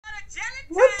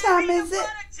What time is it?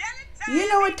 You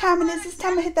know what time it is. It's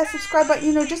time to hit that subscribe button.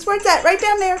 You know just where it's at. Right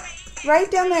down there.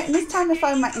 Right down there. And it's time to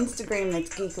follow my Instagram. That's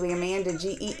Geekly Amanda.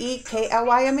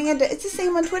 Geekly Amanda. It's the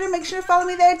same on Twitter. Make sure to follow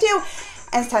me there too.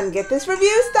 And it's time to get this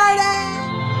review started.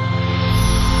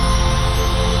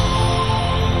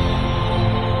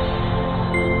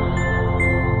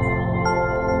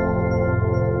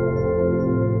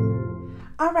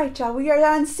 All right, y'all. We are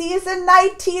on season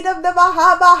 19 of the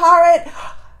Mahabharat.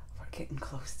 We're getting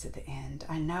close to the end.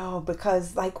 I know,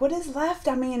 because like what is left?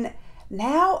 I mean,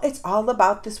 now it's all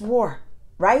about this war,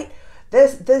 right?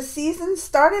 This season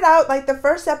started out like the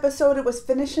first episode. It was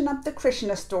finishing up the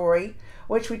Krishna story,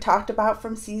 which we talked about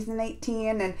from season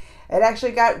 18, and it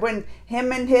actually got when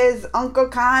him and his Uncle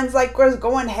Khan's like was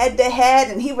going head to head,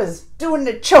 and he was doing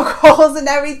the chokeholds and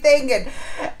everything,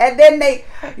 and then they,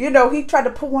 you know, he tried to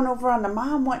pull one over on the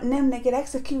mom, wanting them to get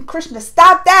executed. Krishna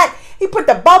stopped that. He put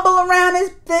the bubble around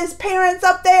his parents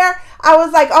up there. I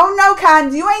was like, oh no,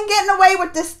 Khan, you ain't getting away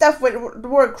with this stuff with the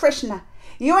word Krishna.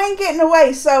 You ain't getting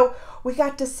away. So we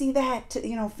got to see that,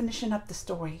 you know, finishing up the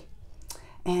story.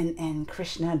 And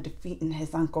Krishna defeating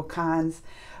his Uncle Khan's.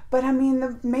 But I mean,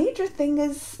 the major thing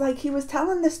is like he was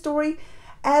telling this story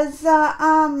as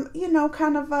you know,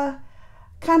 kind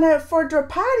of for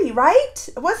Draupadi, right?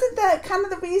 Wasn't that kind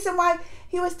of the reason why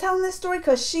he was telling this story?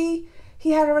 Because he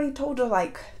had already told her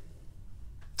like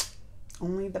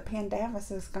only the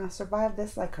Pandavas is gonna survive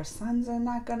this, like her sons are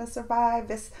not gonna survive.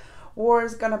 This war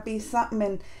is gonna be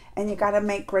something, and you gotta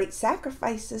make great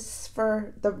sacrifices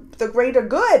for the greater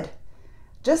good.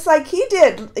 Just like he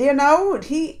did, you know,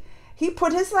 he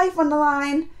put his life on the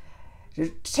line,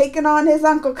 taking on his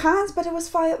Uncle Khan's, but it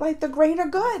was like the greater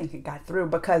good. He got through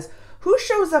because who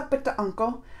shows up at the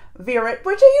Uncle Virat?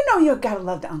 Which you know you gotta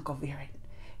love the Uncle Virat.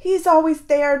 He's always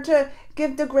there to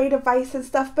give the great advice and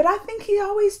stuff, but I think he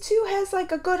always too has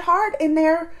like a good heart in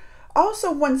there.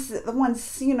 Also,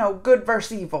 once you know, good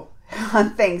versus evil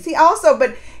on things.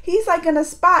 But he's like in a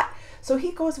spot, so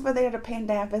he goes over there to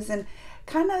Pandavas and.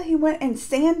 He went, and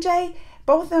Sanjay,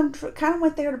 both of them kind of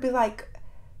went there to be like,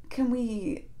 can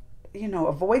we, you know,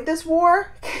 avoid this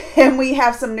war? Can we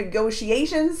have some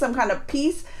negotiations, some kind of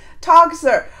peace talks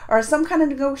or some kind of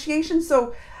negotiation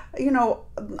so, you know,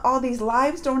 all these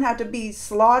lives don't have to be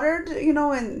slaughtered, you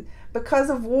know, and because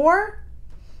of war?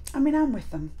 I mean, I'm with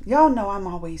them. Y'all know I'm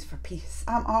always for peace.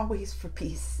 I'm always for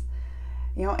peace.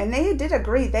 You know, and they did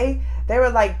agree. They were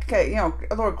like, you know,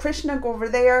 Lord Krishna, go over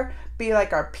there, be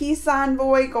like our peace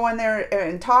envoy, go in there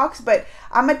and talks. But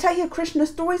I'm going to tell you,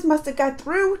 Krishna's stories must have got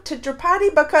through to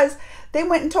Draupadi because they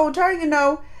went and told her, you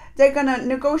know, they're going to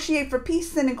negotiate for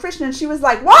peace and Krishna. And she was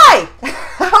like, why?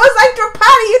 I was like,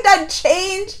 Draupadi, you done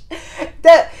changed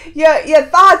your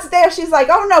thoughts there. She's like,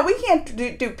 oh no, we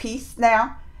can't do peace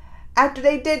now. After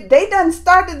they done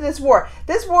started this war.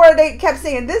 This war, they kept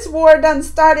saying, this war done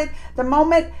started the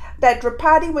moment that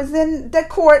Draupadi was in the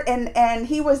court and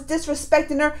he was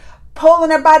disrespecting her,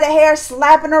 pulling her by the hair,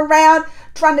 slapping her around,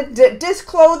 trying to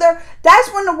disclothe her.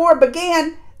 That's when the war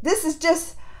began. This is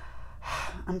just,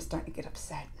 I'm starting to get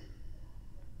upset.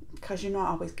 Because, you know, I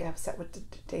always get upset with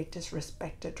they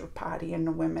disrespected Draupadi and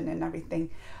the women and everything.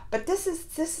 But this is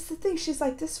the thing. She's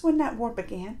like, this is when that war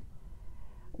began.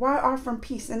 Why are from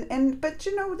peace? But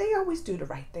you know, they always do the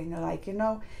right thing. They're like, you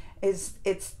know, it's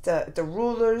the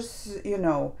rulers, you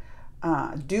know,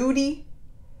 duty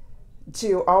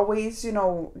to always, you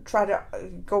know, try to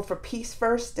go for peace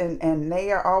first, and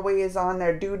they are always on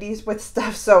their duties with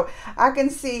stuff. So I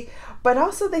can see, but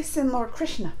also they send Lord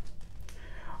Krishna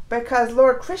because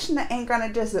Lord Krishna ain't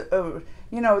gonna just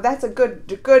you know, that's a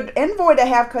good envoy to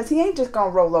have because he ain't just gonna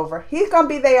roll over. He's gonna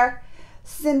be there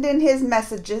sending his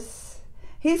messages.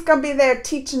 He's going to be there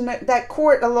teaching that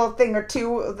court a little thing or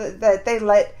two that they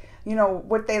let, you know,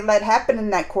 what they let happen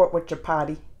in that court with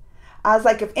Draupadi. I was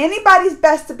like, if anybody's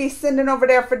best to be sending over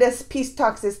there for this peace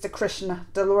talks, it's to Krishna,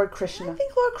 the Lord Krishna. I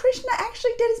think Lord Krishna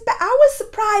actually did his best. I was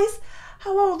surprised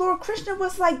how Lord Krishna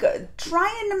was like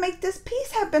trying to make this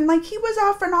peace happen. Like he was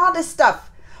offering all this stuff.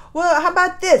 Well, how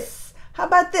about this? How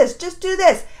about this? Just do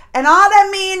this. And all that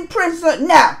mean prince,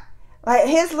 no. Like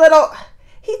his little...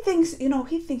 He thinks, you know,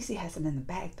 he thinks he has it in the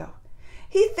bag, though.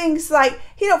 He thinks like,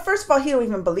 first of all, he don't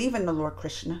even believe in the Lord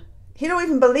Krishna. He don't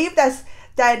even believe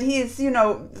that he's, you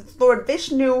know, Lord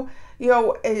Vishnu, you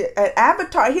know, an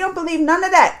avatar. He don't believe none of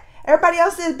that. Everybody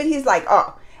else is, but he's like,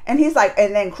 oh. And he's like,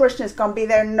 and then Krishna's going to be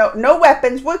there, no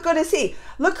weapons. What good is he?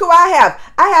 Look who I have.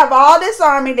 I have all this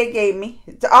army they gave me.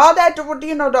 All that,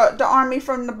 you know, the army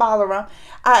from the Balaram.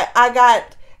 I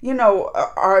got... You know,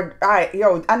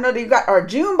 I know that you got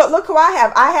Arjun, but look who I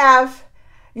have. I have,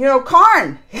 you know,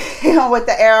 Karn, you know, with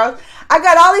the arrows. I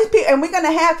got all these people, and we're going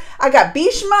to have, I got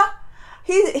Bhishma.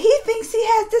 He thinks he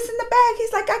has this in the bag.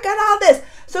 He's like, I got all this.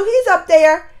 So he's up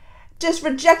there just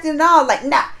rejecting it all, like,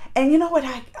 nah. And you know what?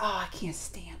 I can't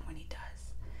stand when he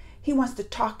does. He wants to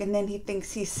talk, and then he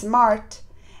thinks he's smart.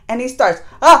 And he starts,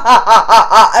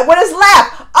 and with his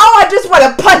laugh, I just want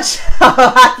to punch.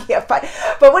 I can't fight.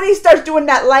 But when he starts doing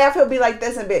that laugh, he'll be like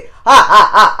this and be,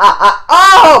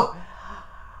 oh.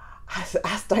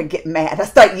 I start getting mad. I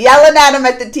start yelling at him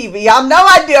at the TV. Y'all know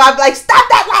I do. I'm like, stop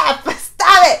that laugh.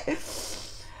 Stop it.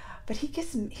 But he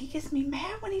gets me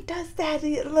mad when he does that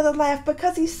little laugh,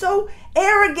 because he's so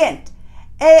arrogant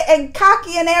and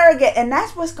cocky and arrogant. And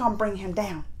that's what's going to bring him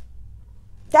down.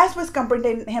 That's what's going to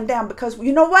bring him down, because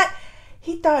you know what?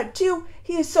 He thought too,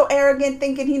 he is so arrogant,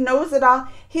 thinking he knows it all.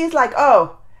 He's like,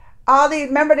 oh, all these,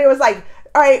 remember they was like,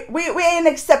 all right, we ain't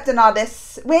accepting all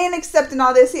this. We ain't accepting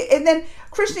all this. And then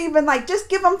Krishna even like, just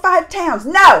give him 5 towns.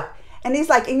 No. And he's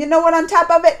like, and you know what, on top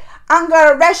of it, I'm going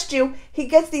to arrest you. He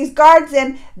gets these guards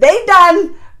in. They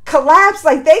done collapse,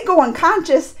 like they go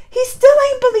unconscious. He still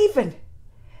ain't believing.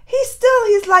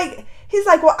 He's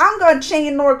like, well, I'm going to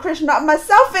chain Lord Krishna up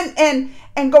myself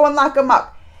and go and lock him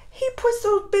up. He puts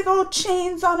those big old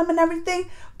chains on him and everything,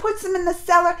 puts him in the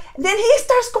cellar. And then he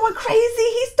starts going crazy.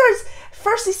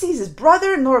 First he sees his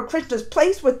brother in Lord Krishna's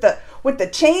place with the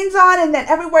chains on, and then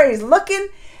everywhere he's looking,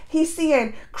 he's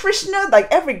seeing Krishna,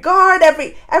 like every guard,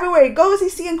 everywhere he goes,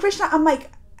 he's seeing Krishna. I'm like,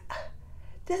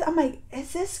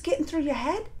 is this getting through your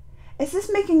head? Is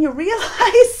this making you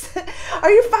realize?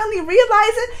 Are you finally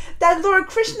realizing that Lord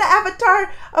Krishna,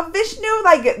 avatar of Vishnu,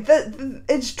 like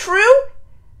it's true?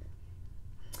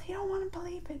 He don't want to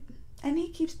believe it, and he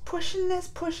keeps pushing this.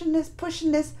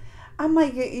 I'm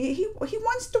like, he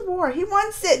wants the war. He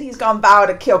wants it. He's gonna vow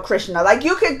to kill Krishna. Like,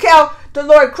 you could kill the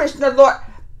Lord Krishna, Lord.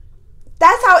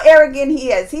 That's how arrogant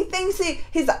he is. He thinks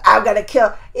he's like, I'm gonna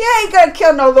kill. You ain't gonna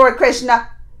kill no Lord Krishna.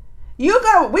 We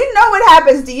know what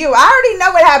happens to you. I already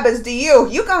know what happens to you.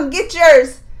 You gonna get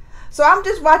yours. So I'm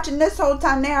just watching this whole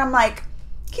time there. I'm like,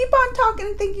 keep on talking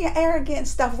and thinking you're arrogant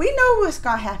stuff. We know what's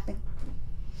gonna happen.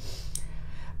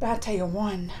 But I'll tell you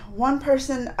one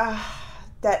person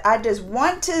that I just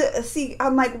want to see.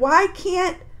 I'm like, why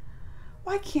can't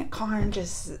Karn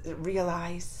just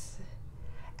realize?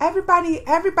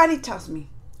 Everybody tells me.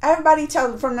 Everybody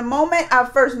tells me from the moment I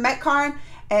first met Karn.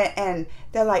 And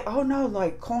they're like, oh no,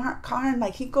 like Karn,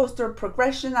 like he goes through a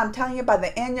progression. I'm telling you, by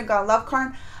the end, you're going to love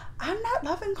Karn. I'm not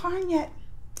loving Karn yet.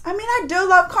 I mean, I do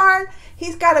love Karn.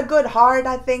 He's got a good heart,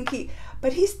 I think.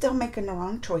 But he's still making the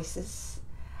wrong choices.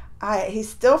 He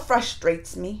still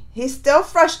frustrates me. He still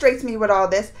frustrates me with all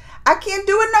this. I can't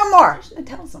do it no more.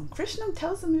 Krishna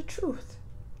tells him the truth.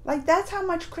 Like, that's how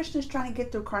much Krishna's trying to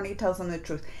get through Karn. He tells him the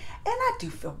truth. And I do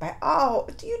feel bad. Oh,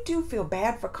 you do feel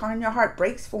bad for Karn. Your heart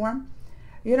breaks for him.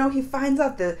 You know, he finds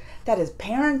out that his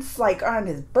parents, like, aren't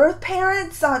his birth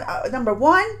parents, on number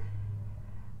one.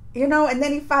 You know, and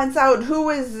then he finds out who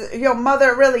his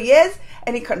mother really is,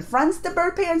 and he confronts the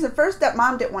birth parents. At first, that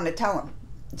mom didn't want to tell him.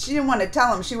 She didn't want to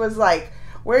tell him. She was like,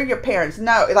 where are your parents?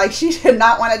 No, like, she did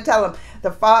not want to tell him.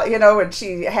 The father, and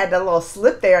she had a little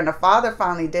slip there, and the father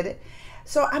finally did it.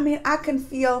 So, I mean, I can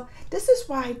feel, this is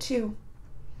why, too,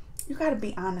 you got to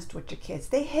be honest with your kids.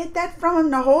 They hid that from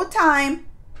him the whole time.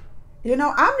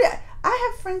 I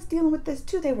have friends dealing with this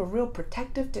too. They were real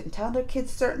protective, didn't tell their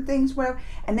kids certain things well,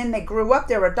 and then they grew up,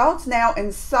 they're adults now,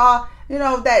 and saw,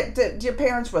 that your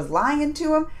parents was lying to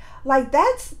them. Like,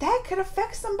 that could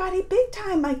affect somebody big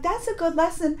time. Like, that's a good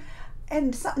lesson.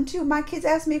 And something too, my kids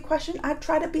ask me a question, I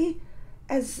try to be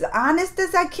as honest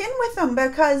as I can with them,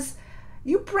 because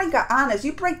you break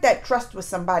that trust with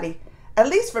somebody. At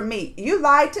least for me, you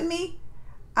lied to me,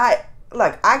 I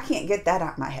can't get that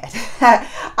out of my head.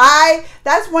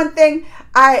 That's one thing,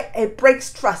 it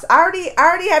breaks trust. I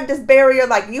already have this barrier,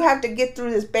 like, you have to get through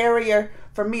this barrier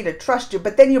for me to trust you.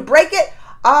 But then you break it,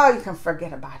 you can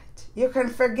forget about it. You can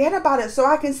forget about it. So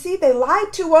I can see they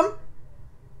lied to him.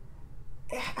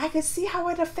 I can see how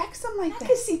it affects him like that. I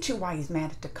can see too why he's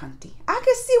mad at the Kunti. I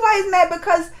can see why he's mad,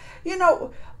 because,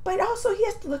 but also he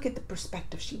has to look at the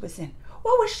perspective she was in.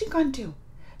 What was she going to do?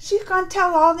 She's going to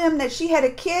tell all them that she had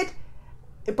a kid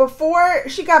before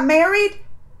she got married?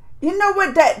 You know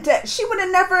what, that she would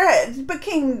have never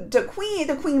became the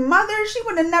queen mother. She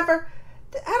would have never,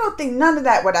 I don't think none of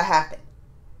that would have happened.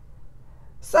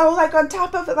 So, like, on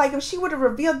top of it, like, if she would have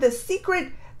revealed this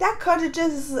secret, that could have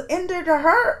just ended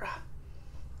her.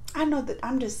 I know that,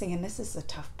 I'm just saying, this is a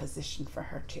tough position for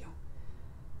her too,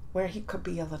 where he could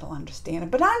be a little understanding.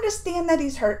 But I understand that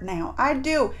he's hurt now. I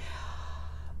do.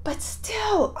 But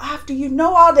still, after you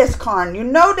know all this, Karn, you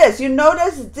know this,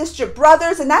 this your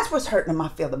brothers, and that's what's hurting him, I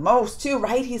feel, the most, too,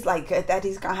 right? He's like, that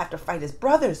he's going to have to fight his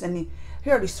brothers, and he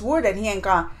already swore that he ain't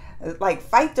going to, like,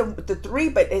 fight the three,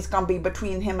 but it's going to be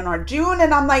between him and Arjun,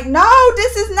 and I'm like, no,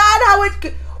 this is not how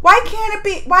it, why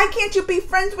can't you be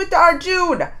friends with the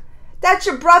Arjun? That's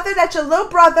your brother, that's your little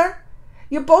brother,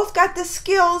 you both got the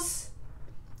skills.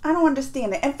 I don't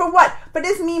understand it, and for what? For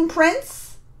this mean prince?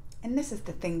 And this is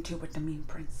the thing, too, with the mean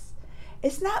prince.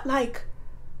 It's not like,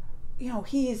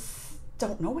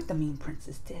 don't know what the mean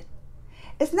princess did.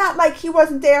 It's not like he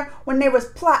wasn't there when they was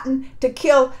plotting to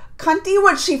kill Kunti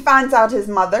when she finds out his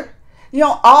mother.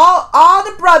 All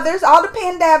the brothers, all the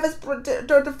Pandavas,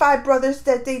 the 5 brothers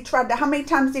that they how many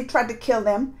times they tried to kill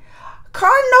them.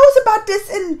 Karn knows about this,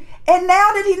 and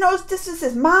now that he knows this is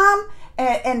his mom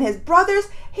and his brothers,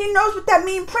 he knows what that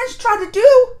mean prince tried to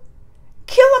do.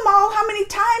 Kill them all how many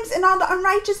times, and all the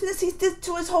unrighteousness he did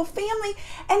to his whole family,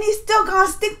 and he's still gonna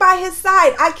stick by his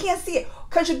side. I can't see it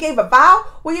because you gave a vow.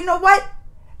 Well, you know what?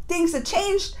 Things have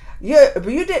changed. You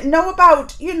didn't know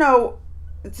about,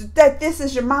 that this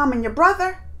is your mom and your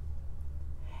brother.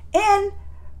 And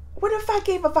what if I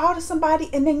gave a vow to somebody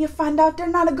and then you find out they're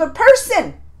not a good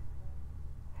person?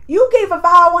 You gave a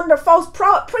vow under false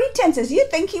pretenses. You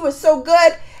think he was so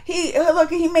good. He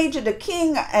made you the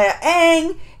king,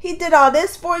 Aang. He did all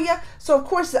this for you. So, of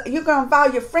course, you're going to vow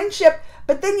your friendship.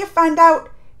 But then you find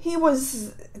out he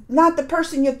was not the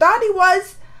person you thought he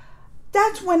was.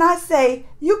 That's when I say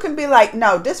you can be like,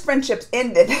 no, this friendship's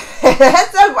ended. Look,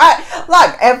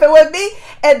 if it was me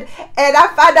and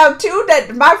I find out, too,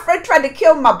 that my friend tried to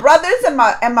kill my brothers and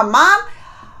my mom,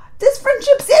 this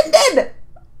friendship's ended.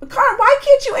 Karn, why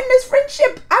can't you end this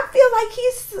friendship? I feel like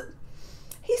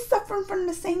he's suffering from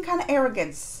the same kind of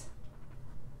arrogance.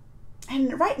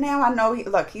 And right now, I know,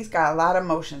 he's got a lot of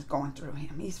emotions going through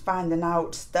him. He's finding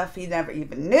out stuff he never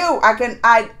even knew.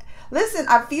 Listen,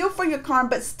 I feel for you, Karn,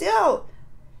 but still,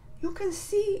 you can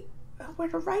see where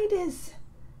the right is.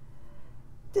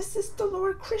 This is the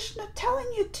Lord Krishna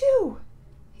telling you, too.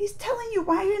 He's telling you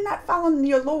why you're not following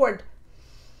your Lord.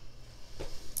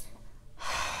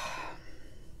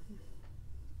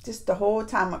 Just the whole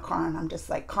time with Karn, I'm just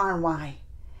like, Karn, why?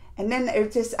 And then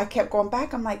I kept going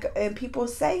back. I'm like, and people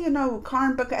say,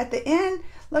 Karn, but at the end,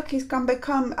 look, he's going to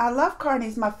become, I love Karn.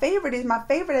 He's my favorite. He's my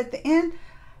favorite at the end.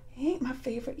 He ain't my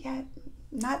favorite yet.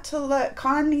 Not till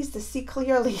Karn needs to see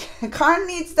clearly. Karn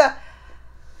needs to,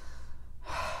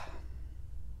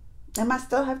 am I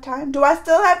still have time? Do I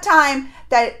still have time?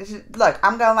 Look,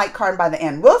 I'm going to like Karn by the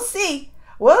end. We'll see.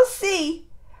 We'll see.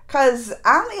 Because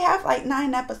I only have like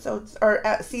 9 episodes or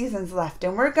seasons left.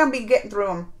 And we're going to be getting through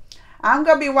them. I'm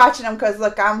going to be watching them because,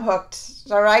 look, I'm hooked.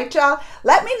 All right, y'all?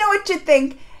 Let me know what you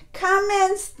think.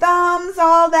 Comments, thumbs,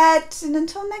 all that. And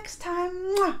until next time,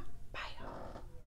 mwah.